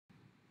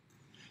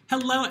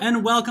Hello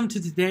and welcome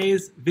to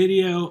today's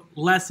video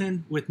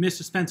lesson with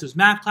Mr. Spencer's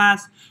math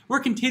class.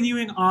 We're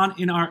continuing on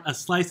in our A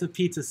Slice of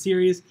Pizza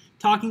series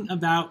talking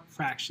about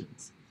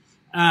fractions.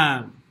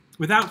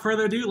 Without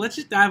further ado, let's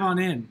just dive on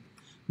in.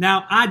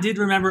 Now, I did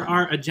remember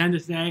our agenda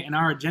today, and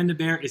our agenda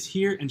bear is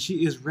here and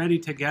she is ready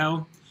to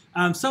go.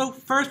 So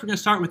first, we're going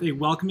to start with a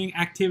welcoming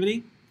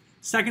activity.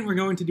 Second, we're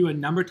going to do a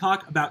number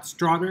talk about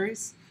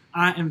strawberries.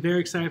 I am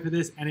very excited for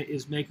this and it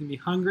is making me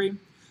hungry.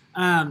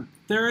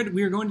 Third,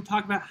 we are going to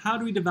talk about how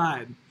do we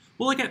divide.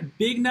 We'll look at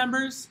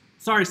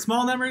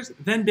small numbers,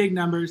 then big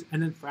numbers,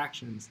 and then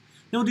fractions.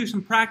 Then we'll do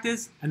some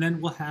practice, and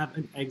then we'll have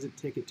an exit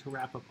ticket to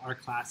wrap up our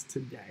class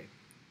today.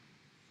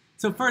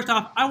 So first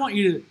off, I want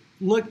you to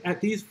look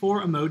at these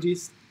 4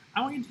 emojis.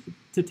 I want you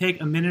to take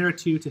a minute or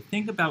two to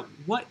think about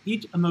what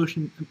each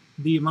emotion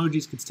the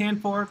emojis could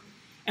stand for,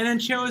 and then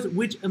show us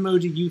which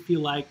emoji you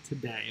feel like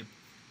today.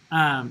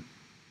 Then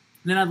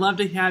I'd love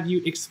to have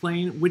you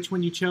explain which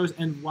one you chose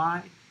and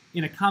why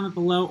in a comment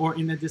below or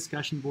in the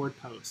discussion board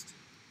post.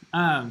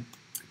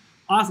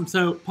 Awesome,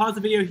 so pause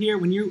the video here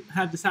when you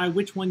have decided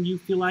which one you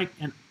feel like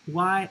and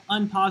why,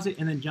 unpause it,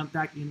 and then jump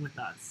back in with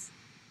us.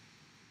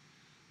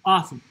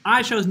 Awesome,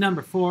 I chose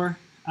number 4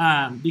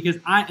 because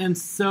I am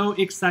so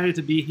excited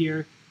to be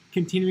here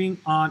continuing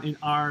on in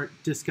our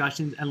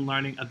discussions and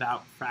learning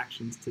about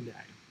fractions today.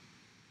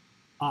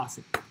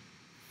 Awesome.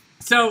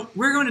 So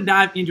we're going to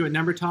dive into a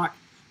number talk.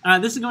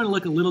 This is going to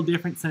look a little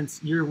different since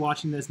you're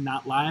watching this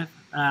not live,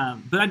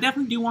 but I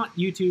definitely do want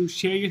you to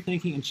share your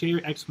thinking and share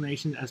your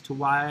explanations as to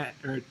why,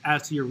 or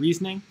as to your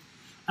reasoning,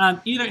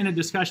 either in a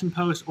discussion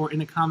post or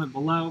in a comment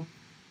below.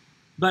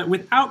 But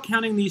without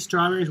counting these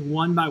strawberries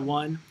one by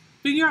one,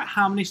 figure out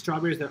how many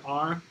strawberries there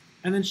are,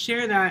 and then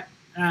share that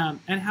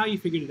and how you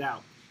figured it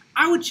out.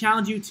 I would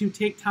challenge you to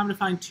take time to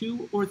find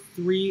 2 or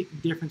 3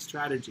 different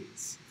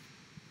strategies.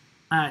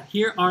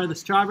 Here are the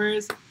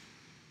strawberries.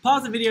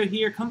 Pause the video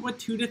here, come up with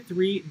 2 to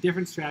 3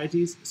 different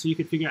strategies so you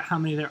can figure out how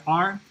many there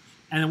are.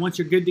 And then once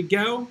you're good to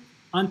go,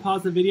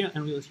 unpause the video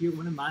and we'll hear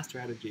one of my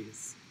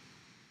strategies.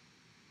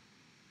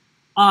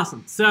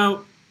 Awesome,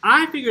 so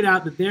I figured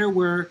out that there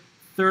were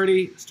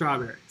 30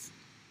 strawberries.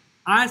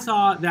 I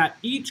saw that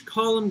each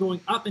column going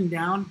up and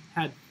down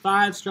had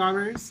 5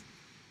 strawberries.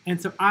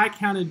 And so I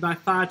counted by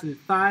 5 to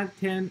 5,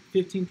 10,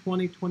 15,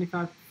 20,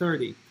 25,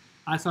 30.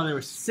 I saw there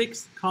were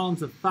 6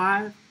 columns of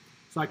 5,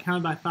 so I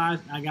counted by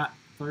 5 and I got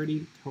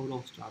 30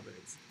 total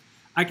strawberries.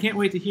 I can't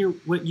wait to hear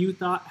what you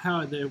thought,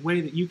 how the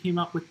way that you came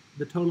up with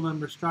the total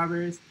number of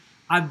strawberries.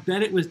 I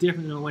bet it was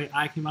different than the way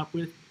I came up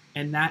with,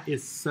 and that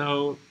is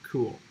so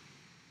cool.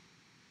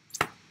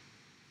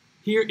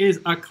 Here is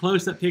a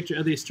close-up picture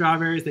of these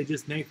strawberries. They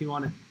just make me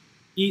want to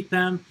eat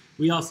them.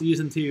 We also use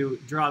them to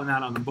draw them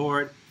out on the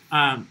board.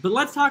 But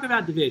let's talk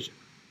about division.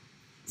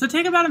 So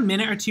take about a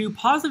minute or two,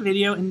 pause the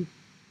video, and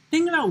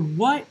think about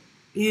what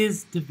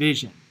is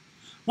division.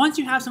 Once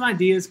you have some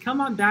ideas, come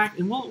on back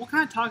and we'll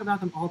kind of talk about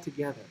them all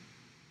together.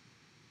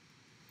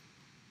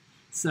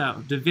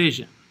 So,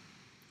 division.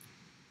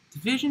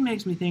 Division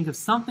makes me think of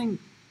something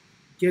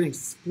getting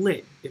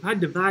split. If I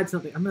divide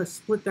something, I'm going to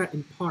split that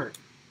in part.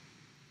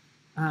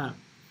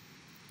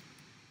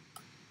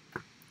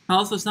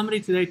 Also,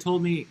 somebody today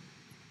told me,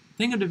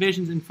 think of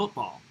divisions in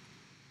football.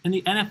 In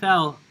the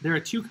NFL, there are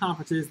 2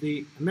 conferences,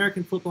 the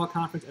American Football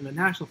Conference and the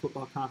National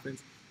Football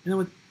Conference. And then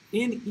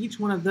within each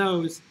one of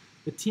those,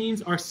 the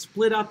teams are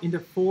split up into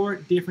 4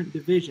 different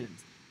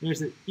divisions.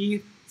 There's an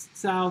East,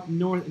 South,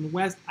 North, and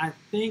West.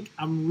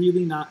 I'm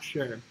really not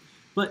sure.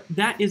 But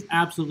that is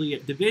absolutely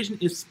it. Division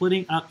is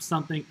splitting up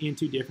something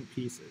into different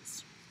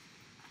pieces.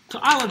 So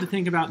I love to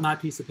think about my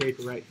piece of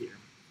paper right here.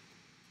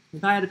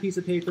 If I had a piece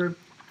of paper,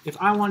 if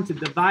I wanted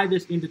to divide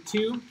this into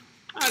 2,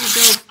 I would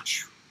go,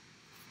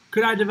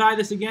 could I divide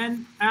this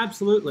again?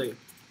 Absolutely.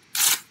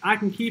 I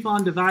can keep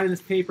on dividing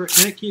this paper,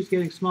 and it keeps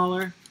getting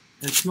smaller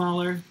and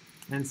smaller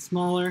and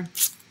smaller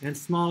and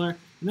smaller,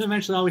 and then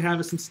eventually all we have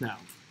is some snow.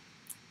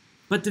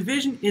 But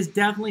division is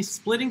definitely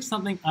splitting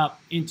something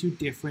up into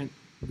different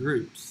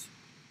groups.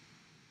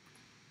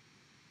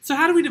 So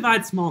how do we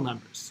divide small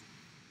numbers?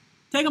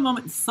 Take a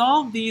moment,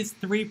 solve these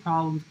 3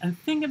 problems, and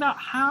think about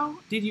how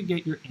did you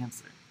get your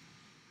answer?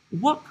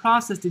 What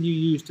process did you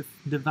use to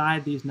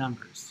divide these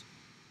numbers?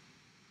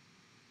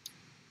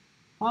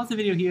 Pause the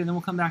video here, and then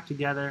we'll come back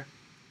together.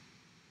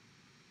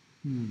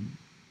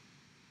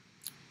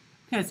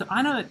 Okay, so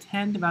I know that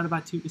 10 divided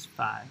by 2 is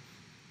 5,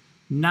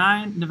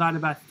 9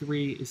 divided by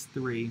 3 is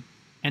 3,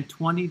 and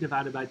 20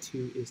 divided by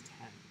 2 is 10.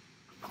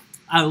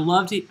 I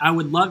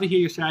would love to hear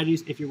your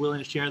strategies if you're willing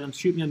to share them.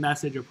 Shoot me a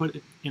message or put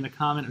it in a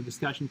comment or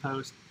discussion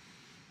post,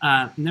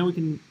 and then we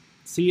can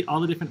see all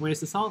the different ways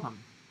to solve them.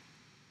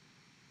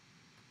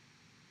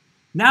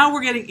 Now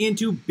we're getting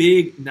into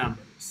big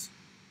numbers.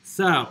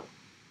 So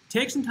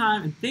take some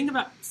time and think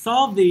about,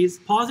 solve these,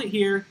 pause it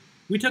here.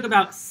 We took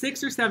about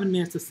 6 or 7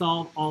 minutes to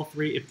solve all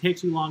 3. If it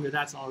takes you longer,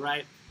 that's all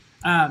right.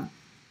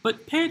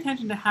 But pay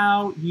attention to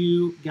how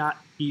you got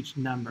each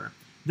number.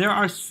 There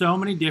are so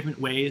many different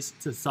ways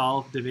to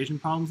solve division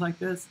problems like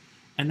this,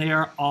 and they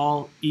are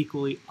all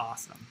equally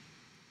awesome.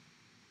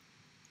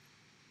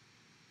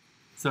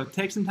 So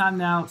take some time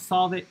now,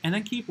 solve it, and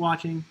then keep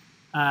watching.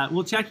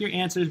 We'll check your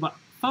answers, but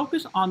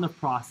focus on the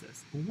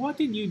process. What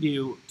did you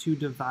do to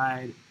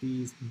divide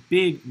these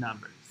big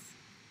numbers?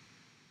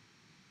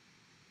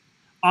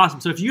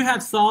 Awesome. So if you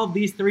have solved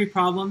these three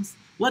problems,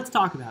 let's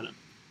talk about them.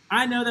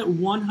 I know that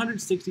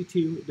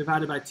 162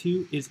 divided by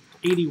 2 is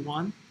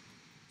 81.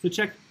 So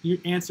check your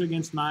answer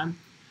against mine.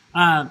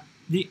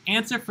 The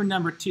answer for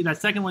number 2,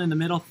 that second one in the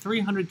middle,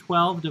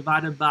 312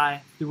 divided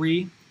by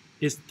 3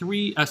 is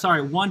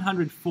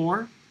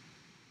 104.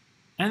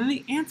 And then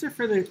the answer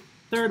for the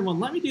third one,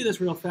 let me do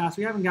this real fast.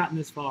 We haven't gotten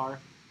this far.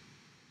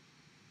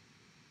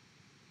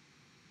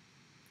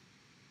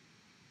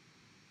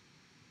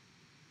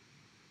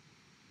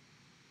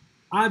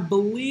 I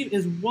believe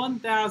is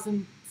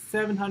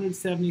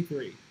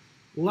 1,773.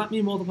 Let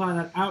me multiply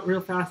that out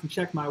real fast and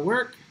check my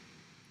work.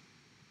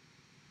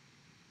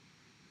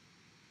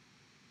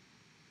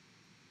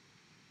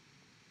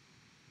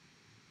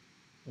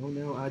 Oh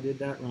no, I did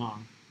that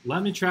wrong.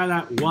 Let me try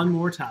that one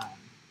more time.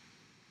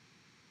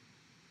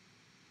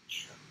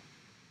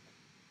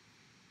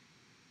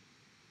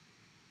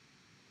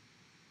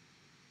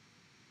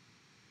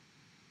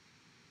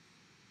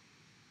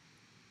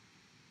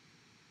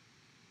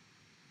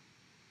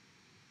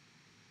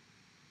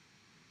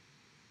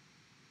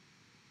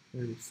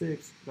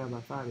 $36 divided by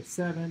 5 is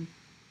 7.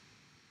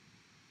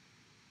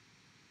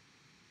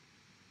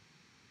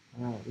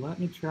 All right, let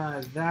me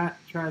try that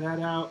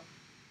out.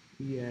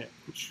 Yeah,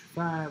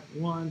 5,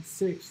 1,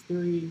 6,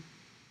 3,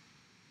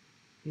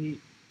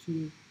 8,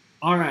 2.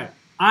 All right,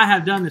 I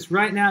have done this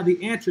right now.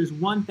 The answer is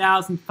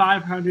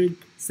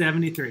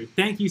 1,573.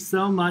 Thank you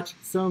so much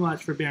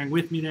for bearing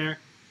with me there.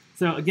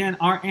 So again,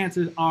 our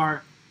answers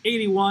are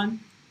 81,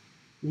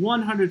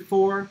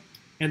 104,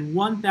 and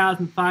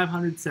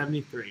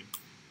 1,573.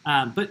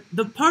 But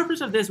the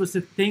purpose of this was to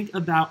think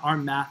about our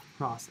math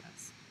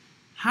process.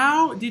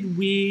 How did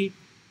we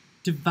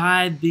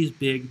divide these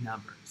big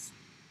numbers?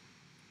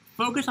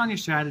 Focus on your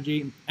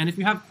strategy, and if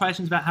you have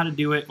questions about how to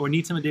do it or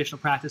need some additional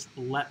practice,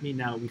 let me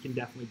know. We can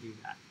definitely do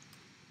that.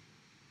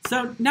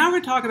 So now we're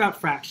going to talk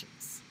about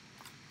fractions.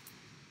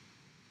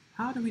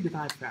 How do we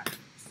divide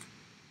fractions?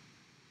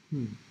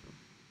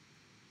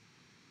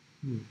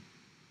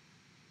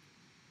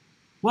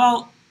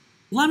 Well,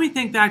 let me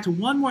think back to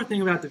one more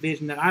thing about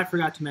division that I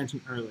forgot to mention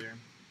earlier.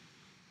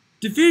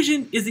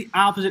 Division is the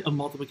opposite of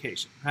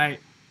multiplication, right?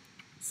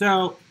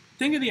 So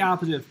think of the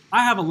opposite of,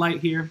 I have a light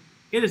here.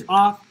 It is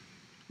off.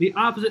 The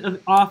opposite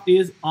of off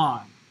is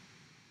on.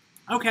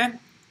 Okay.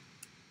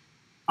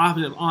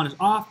 Opposite of on is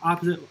off.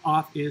 Opposite of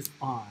off is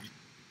on.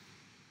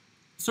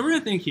 So we're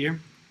going to think here.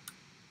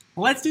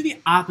 Let's do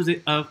the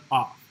opposite of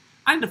off.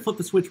 I need to flip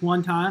the switch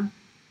one time,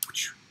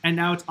 and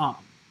now it's on.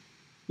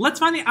 Let's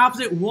find the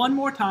opposite one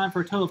more time for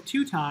a total of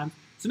 2 times.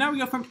 So now we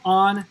go from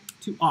on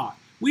to off.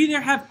 We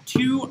there have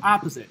 2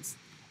 opposites.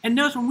 And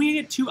notice when we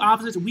get 2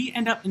 opposites, we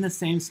end up in the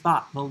same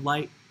spot. The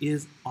light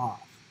is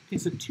off. Okay,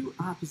 so 2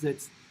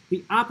 opposites.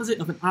 The opposite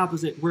of an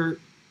opposite, we're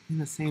in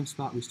the same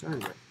spot we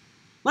started with.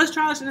 Let's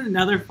try this in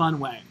another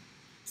fun way.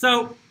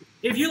 So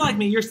if you're like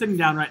me, you're sitting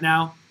down right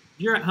now.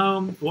 You're at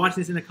home,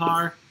 watching this in a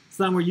car,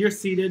 somewhere you're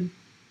seated.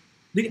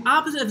 The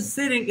opposite of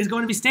sitting is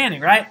going to be standing,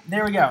 right?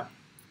 There we go.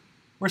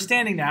 We're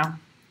standing now.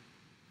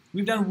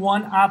 We've done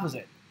one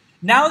opposite.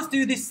 Now let's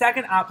do the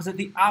second opposite,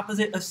 the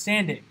opposite of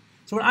standing.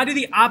 So when I do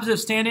the opposite of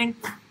standing,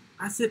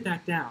 I sit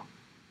back down.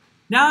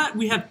 Now that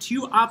we have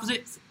 2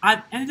 opposites,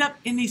 I've ended up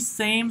in the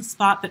same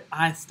spot that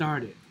I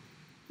started.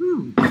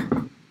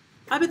 I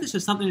bet this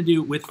has something to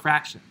do with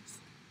fractions.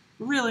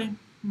 Really?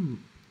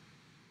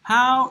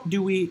 How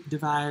do we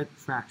divide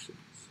fractions?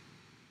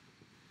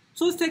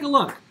 So let's take a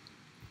look. I'm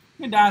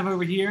going to dive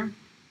over here,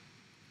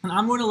 and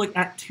I'm going to look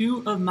at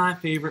 2 of my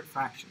favorite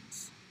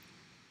fractions.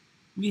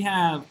 We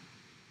have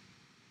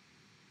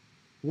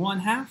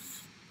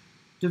 1/2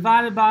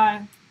 divided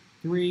by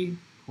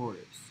 3/4.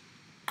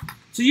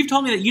 So you've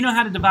told me that you know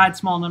how to divide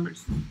small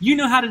numbers. You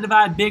know how to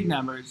divide big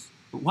numbers.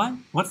 But what?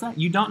 What's that?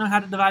 You don't know how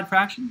to divide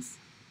fractions?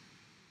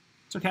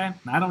 It's okay.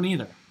 I don't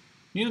either.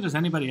 Neither does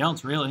anybody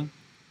else, really.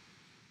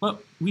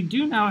 But we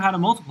do know how to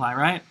multiply,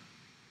 right?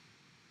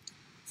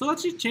 So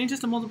let's just change this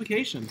to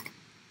multiplication.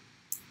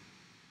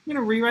 I'm going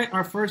to rewrite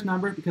our first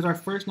number because our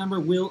first number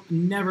will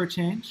never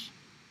change.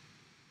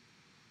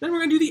 Then we're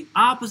going to do the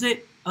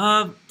opposite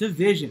of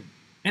division.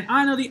 And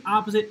I know the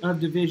opposite of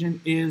division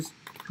is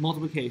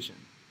multiplication.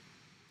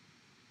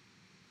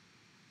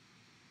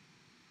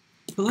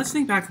 But let's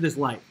think back to this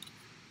light.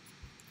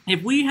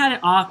 If we had it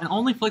off and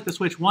only flicked the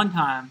switch one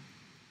time,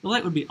 the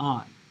light would be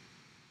on.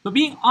 But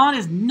being on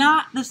is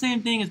not the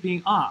same thing as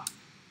being off.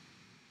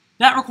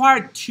 That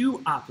required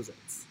 2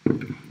 opposites.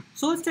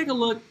 So let's take a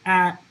look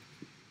at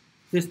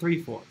this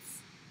 3/4.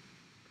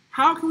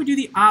 How can we do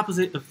the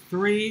opposite of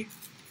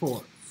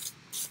 3/4?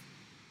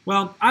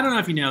 Well, I don't know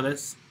if you know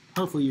this.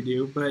 Hopefully you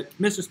do. But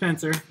Mr.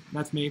 Spencer,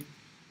 that's me,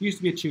 used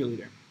to be a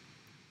cheerleader.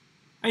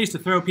 I used to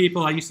throw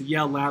people. I used to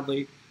yell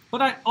loudly.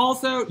 But I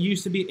also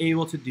used to be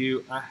able to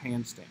do a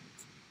handstand.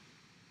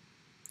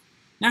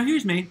 Now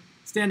here's me,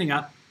 standing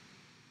up.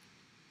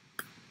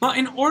 But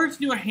in order to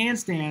do a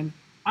handstand,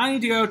 I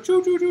need to go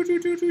choo choo choo choo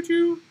choo choo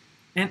choo,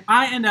 and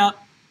I end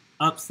up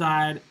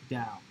upside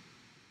down.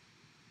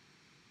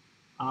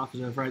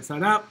 Opposite of right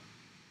side up.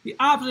 The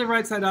opposite of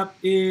right side up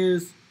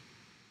is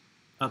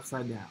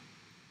upside down.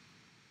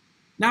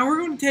 Now we're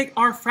going to take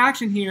our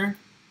fraction here,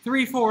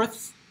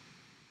 3/4,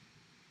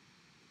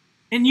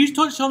 and you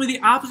told me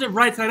the opposite of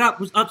right side up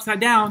was upside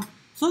down.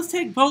 So let's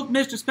take both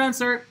Mr.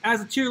 Spencer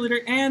as a cheerleader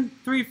and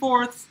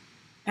 3/4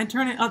 and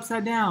turn it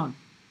upside down.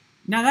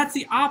 Now that's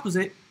the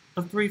opposite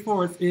of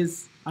 3/4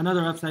 is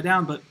another upside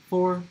down, but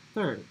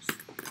 4/3.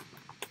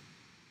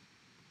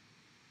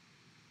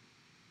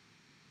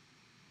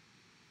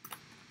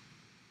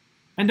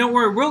 And don't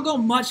worry, we'll go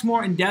much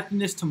more in depth in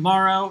this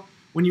tomorrow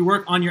when you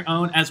work on your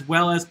own as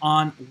well as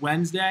on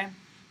Wednesday.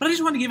 But I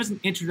just want to give us an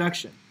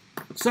introduction.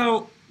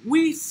 So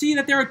we see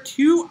that there are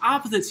two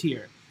opposites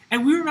here.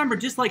 And we remember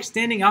just like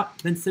standing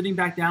up, then sitting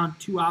back down,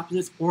 two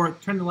opposites, or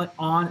turn the light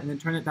on and then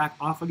turn it back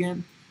off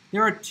again.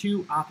 There are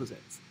two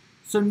opposites.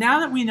 So now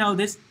that we know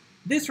this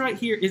right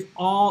here is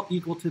all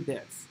equal to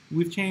this.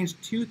 We've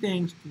changed two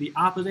things to the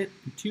opposite,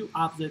 and two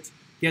opposites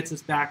gets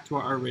us back to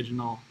our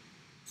original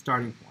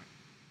starting point.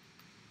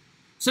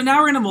 So now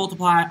we're going to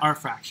multiply our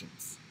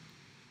fractions.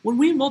 When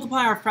we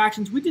multiply our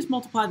fractions, we just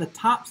multiply the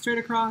top straight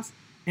across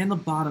and the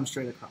bottom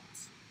straight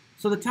across.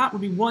 So the top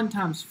would be 1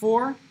 times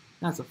 4,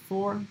 that's a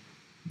 4.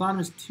 Bottom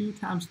is 2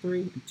 times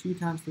 3, and 2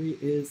 times 3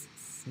 is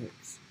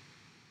 6.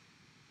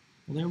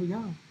 Well, there we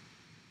go.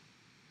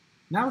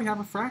 Now we have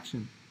a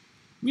fraction.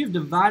 We have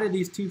divided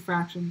these two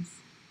fractions,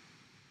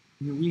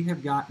 and we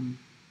have gotten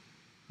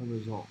a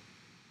result.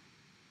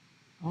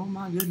 Oh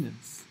my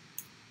goodness.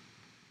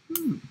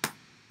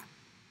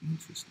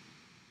 Interesting.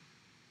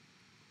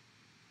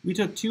 We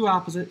took two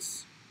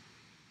opposites,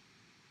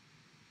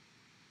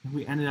 and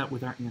we ended up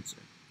with our answer.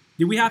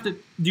 Did we have to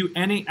do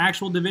any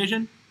actual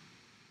division?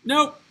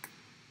 Nope.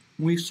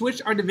 We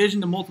switched our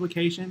division to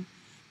multiplication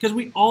because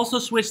we also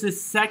switched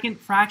this second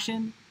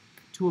fraction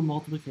to a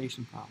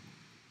multiplication problem.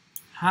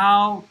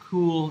 How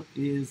cool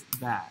is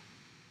that?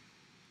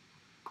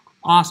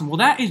 Awesome. Well,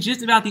 that is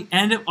just about the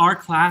end of our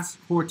class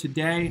for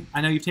today. I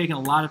know you've taken a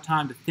lot of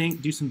time to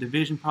think, do some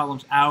division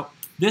problems out.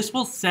 This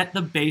will set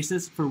the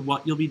basis for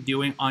what you'll be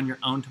doing on your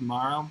own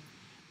tomorrow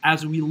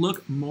as we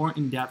look more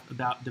in depth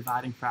about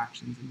dividing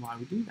fractions and why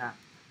we do that.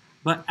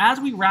 But as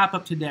we wrap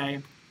up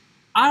today,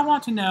 I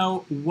want to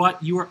know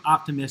what you are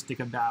optimistic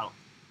about.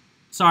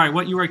 Sorry,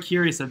 what you are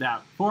curious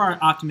about for our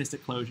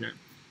optimistic closure.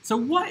 So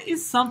what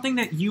is something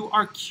that you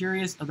are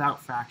curious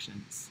about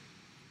fractions?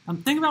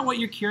 Think about what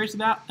you're curious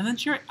about and then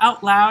share it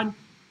out loud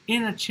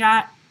in a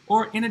chat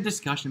or in a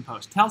discussion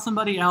post. Tell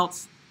somebody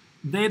else.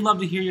 They'd love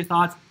to hear your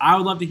thoughts. I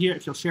would love to hear it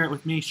if you'll share it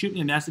with me. Shoot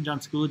me a message on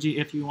Schoology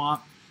if you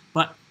want.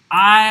 But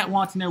I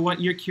want to know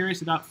what you're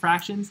curious about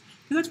fractions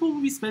because that's what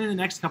we'll be spending the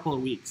next couple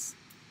of weeks.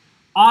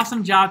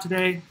 Awesome job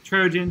today,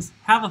 Trojans.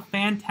 Have a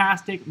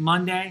fantastic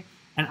Monday,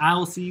 and I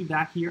will see you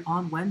back here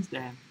on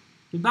Wednesday.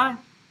 Goodbye.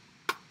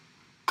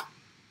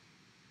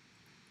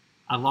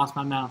 I've lost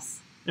my mouse.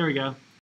 There we go.